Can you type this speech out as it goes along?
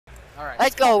Alright.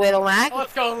 Let's go, Little Mac.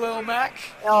 Let's go, Lil Mac.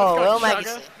 Oh, Let's go, Little Mac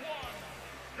Chugga. is...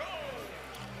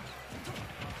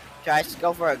 Tries to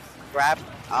go for a grab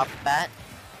off bat.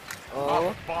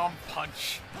 Oh. Bomb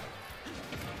punch.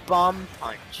 Bomb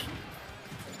punch.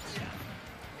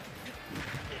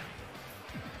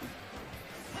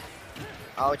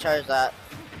 Oh, charge that.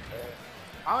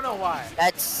 I don't know why.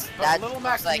 That's Little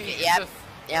Mac like to me it. is Yep. just-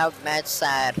 Yep, that's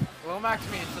sad. Lil Mac to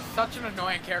me is just such an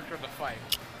annoying character to fight.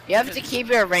 You have to keep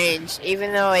your range,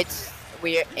 even though it's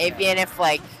weird. Even if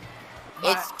like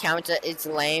it's counted, it's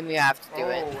lame. You have to do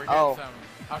it. We're getting some.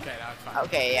 Okay, that was fine.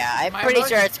 Okay, yeah, I'm pretty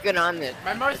sure it's good on this.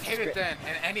 My most hated then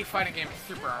in any fighting game is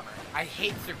Super Armor. I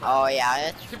hate Super Armor. Oh yeah,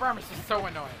 it's Super Armor is just so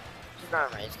annoying. Super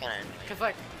Armor. It's kind of annoying. Cause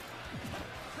like,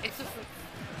 it's just.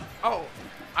 Oh,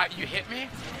 you hit me?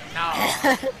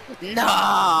 No.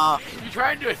 No. You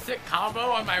try and do a sick combo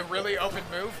on my really open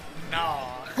move? No.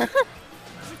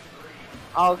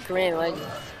 Oh, Korean legend.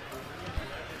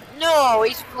 No,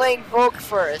 he's playing Volk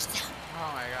first.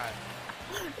 Oh my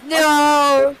god.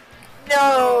 No.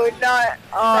 No, not.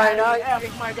 Oh, no.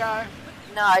 F my guy.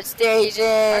 Not I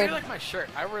station. do like my shirt.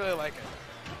 I really like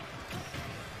it.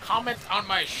 Comment on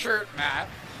my shirt, Matt.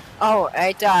 Oh,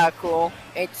 it's cool.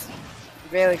 It's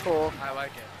really cool. I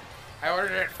like it. I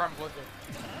ordered it from Blizzard.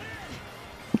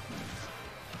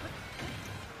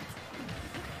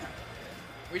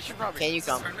 We should probably. Can you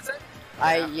come?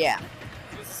 Yeah. Yeah.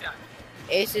 Who's this guy?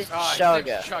 It's just Oh,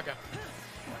 Chugga. Chugga.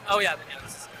 Oh yeah,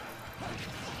 this is.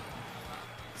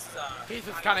 He's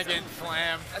just kind of getting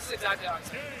slammed. That's exactly how I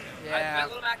said. Yeah.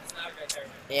 Little Mac is not a great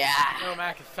character. Yeah. Lil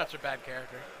Mac is such a bad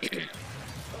character.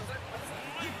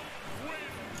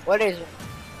 What is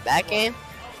that game?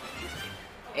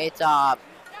 It's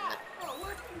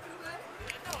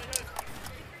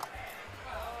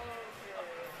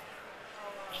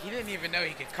He didn't even know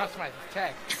he could customize his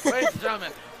tag. Ladies and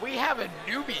gentlemen, we have a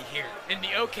newbie here in the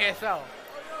OKSL.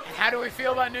 And how do we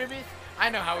feel about newbies? I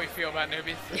know how we feel about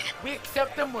newbies. We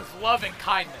accept them with love and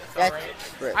kindness, alright?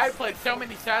 true. I've played so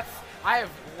many sets. I have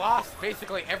lost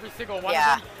basically every single one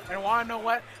Yeah. of them. And want to know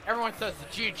what? Everyone says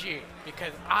GG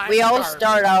because we all garbage.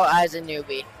 start out as a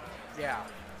newbie. Yeah.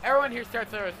 Everyone here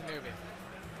starts out as a newbie.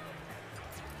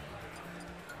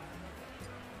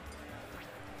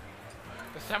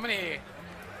 There's so many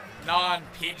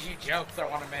non-PG jokes I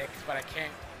want to make, but I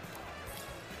can't.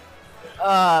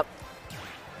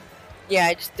 Yeah,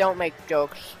 I just don't make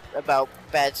jokes about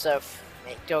bad stuff.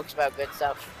 Make jokes about good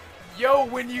stuff. Yo,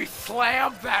 when you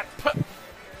slam that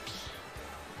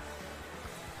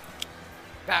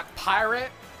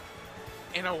pirate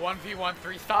in a 1v1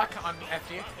 3-stock on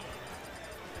FD.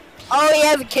 Oh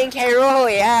yeah, the King K.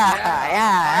 Rool. Yeah,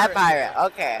 that pirate.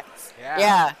 Okay.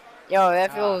 Yeah. Yo,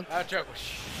 that feels. That joke was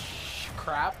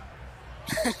crap.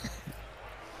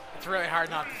 It's really hard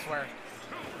not to swear.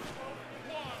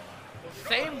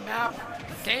 Same map,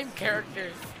 same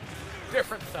characters,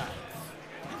 different sides.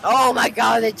 Oh my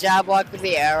God, the jab block with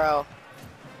the arrow.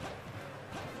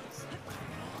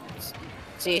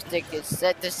 C stick is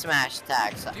set to smash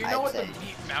attacks. Do you know what the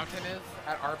meat mountain is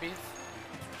at Arby's?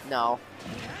 No.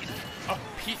 A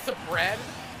piece of bread,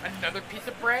 another piece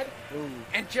of bread,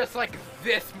 and just like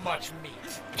this much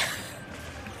meat.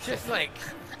 Just like,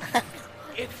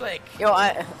 it's like, Yo,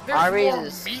 there's Arby's more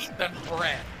is. meat than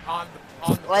bread on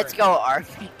the Let's bread. go,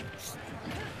 Arby's.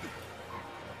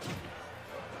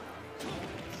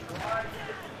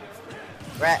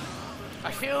 Brett.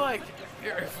 I feel like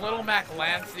if Little Mac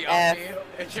lands the up B,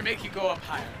 it should make you go up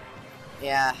higher.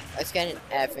 Yeah, let's get an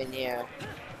F in here.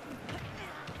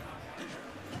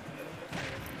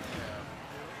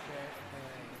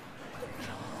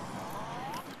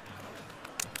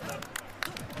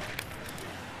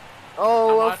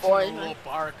 Oh, I'm watching boy. the little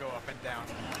bar go up and down.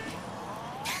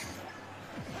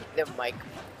 The mic.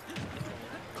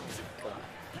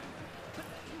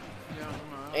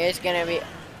 It's gonna be.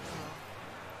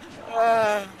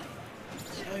 I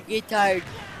get tired.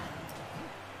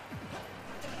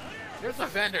 There's a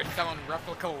vendor selling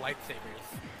replica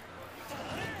lightsabers.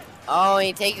 Oh,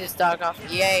 he takes his stock off.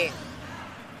 Yay.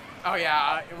 Oh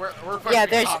yeah, we're Yeah,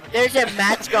 there's a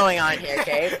match going on here,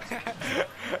 Cave.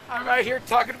 I'm out here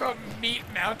talking about meat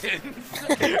mountains,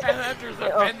 and then there's a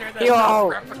vendor that sells Yo,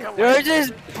 replica there's lightsabers.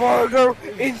 this burger.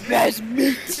 It has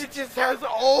meat. It just has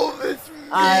all this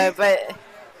meat. But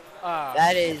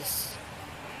that is.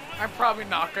 I'm probably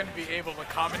not going to be able to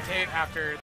commentate after